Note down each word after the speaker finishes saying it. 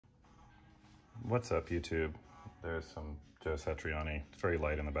What's up, YouTube? There's some Joe Satriani. It's very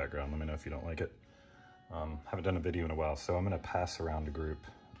light in the background. Let me know if you don't like it. Haven't done a video in a while, so I'm going to pass around a group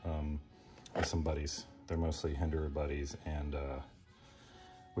with some buddies. They're mostly Hinderer buddies, and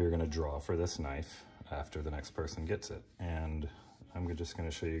we're going to draw for this knife after the next person gets it. And I'm just going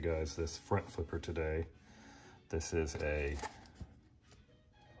to show you guys this front flipper today. This is a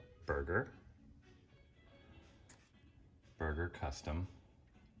Burger Custom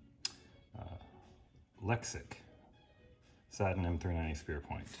LEXK Satin M390 spear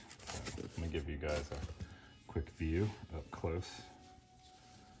point. So let me give you guys a quick view up close.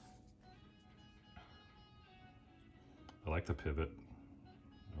 I like the pivot.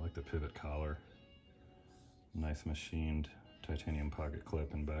 I like the pivot collar. Nice machined titanium pocket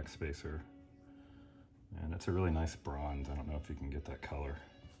clip and back spacer. And it's a really nice bronze. I don't know if you can get that color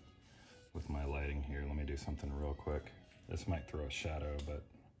with my lighting here. Let me do something real quick. This might throw a shadow, but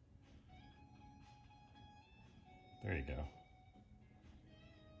there you go.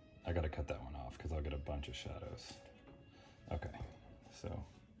 I gotta cut that one off because I'll get a bunch of shadows. Okay, so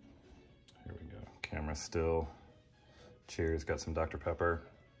here we go. Camera still. Cheers, got some Dr. Pepper.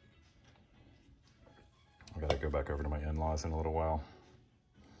 I gotta go back over to my in-laws in a little while.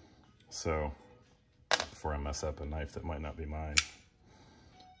 So, before I mess up a knife that might not be mine.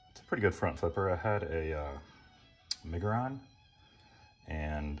 It's a pretty good front flipper. I had a Hinderer,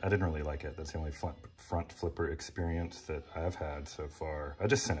 and I didn't really like it. That's the only front flipper experience that I've had so far. I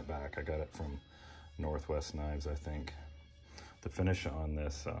just sent it back. I got it from Northwest Knives, I think. The finish on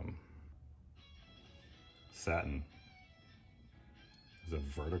this Satin is a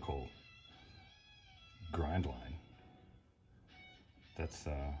vertical grind line. That's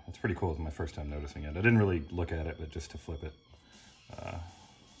pretty cool. It's my first time noticing it. I didn't really look at it, but just to flip it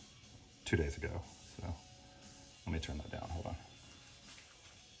 2 days ago. So let me turn that down. Hold on.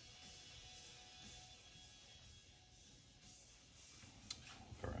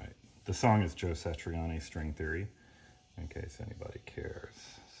 All right. The song is Joe Satriani, String Theory, in case anybody cares.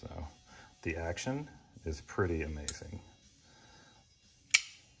 So the action is pretty amazing.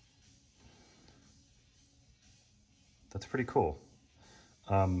 That's pretty cool.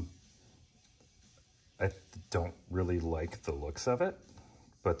 I don't really like the looks of it,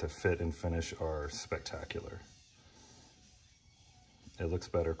 but the fit and finish are spectacular. It looks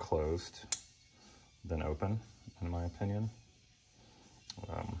better closed than open, in my opinion.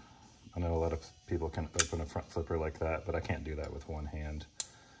 I know a lot of people can open a front flipper like that, but I can't do that with one hand.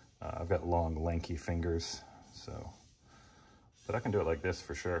 I've got long, lanky fingers, but I can do it like this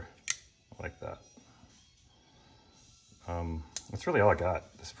for sure. I like that. That's really all I got.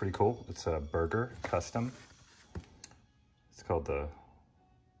 It's pretty cool. It's a Burger Custom. It's called the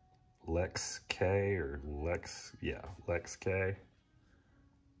LEXK or LEXK.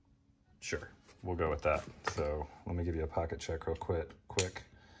 Sure, we'll go with that. So let me give you a pocket check real quick,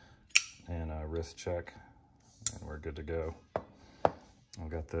 and a wrist check, and we're good to go. I've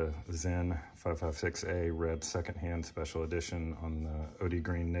got the Zen 556A red secondhand special edition on the OD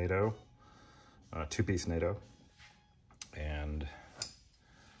green NATO, two-piece NATO, and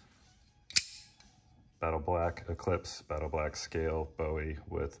battle black Eclipse, battle black scale Bowie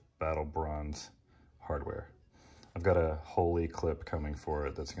with battle bronze hardware. I've got a Holy clip coming for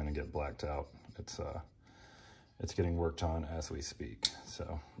it that's going to get blacked out. It's getting worked on as we speak.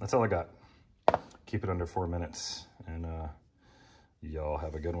 So that's all I got. Keep it under 4 minutes, and y'all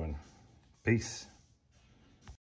have a good one. Peace.